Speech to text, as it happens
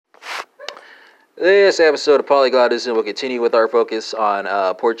This episode of Polyglotism will continue with our focus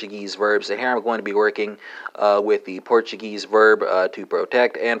on Portuguese verbs. And here I'm going to be working with the Portuguese verb to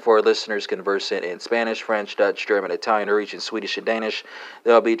protect. And for listeners conversant in Spanish, French, Dutch, German, Italian, Norwegian, Swedish, and Danish,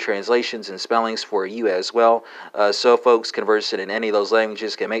 there will be translations and spellings for you as well. So folks conversant in any of those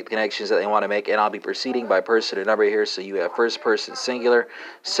languages can make the connections that they want to make. And I'll be proceeding by person and number here. So you have first person singular,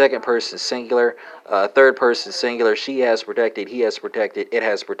 second person singular, third person singular. She has protected, he has protected, it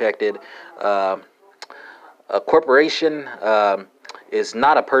has protected. A corporation is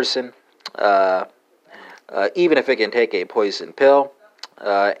not a person, even if it can take a poison pill,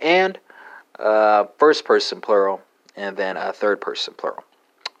 and first person plural, and then third person plural.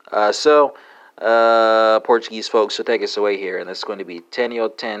 Portuguese folks, so take us away here, and it's going to be tenho,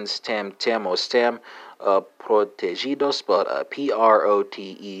 tens, tem, temos, tem, protegidos, but P-R-O-T-E-G-I-D-O.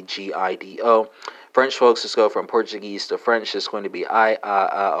 French folks, let's go from Portuguese to French. It's going to be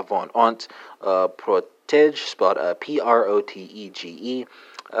avon, ont, protege, spelled P-R-O-T-E-G-E.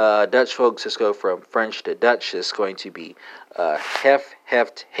 Dutch folks, let's go from French to Dutch. It's going to be hef,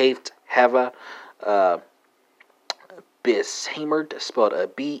 heft, heeft, heva, beshemerd,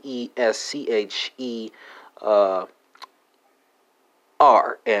 spelled B-E-S-C-H-E-R-M-D.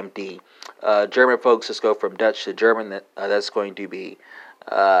 German folks, let's go from Dutch to German. That's going to be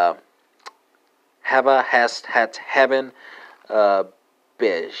Hava, hast, hat, heaven,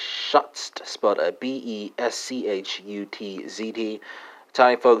 beschutzt, spelled B-E-S-C-H-U-T-Z-T.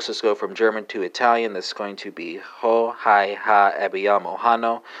 Italian folks, let's go from German to Italian. That's going to be ho, hi, ha, abbiamo,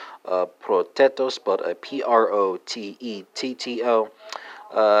 hano, protetto, spelled P-R-O-T-E-T-T-O.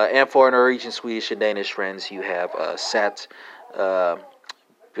 And for Norwegian, Swedish, and Danish friends, you have sat,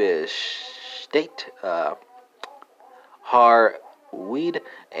 bestate, har, weed,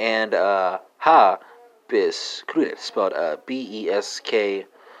 and ha beskrydet, spelled B-E-S-K-Y-T-T-E-T,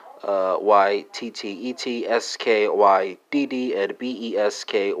 S-K-Y-D-D, and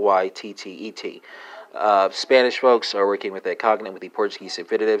B-E-S-K-Y-T-T-E-T. Spanish folks are working with a cognate with the Portuguese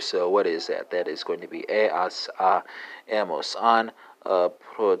infinitive, so what is that? That is going to be as, a, hemos, an,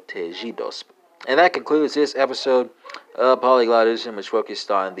 protegidos. And that concludes this episode of Polyglotism, which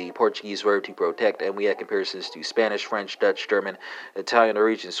focused on the Portuguese verb to protect, and we had comparisons to Spanish, French, Dutch, German, Italian,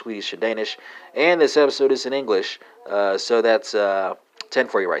 Norwegian, Swedish, and Danish. And this episode is in English, so that's 10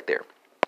 for you right there.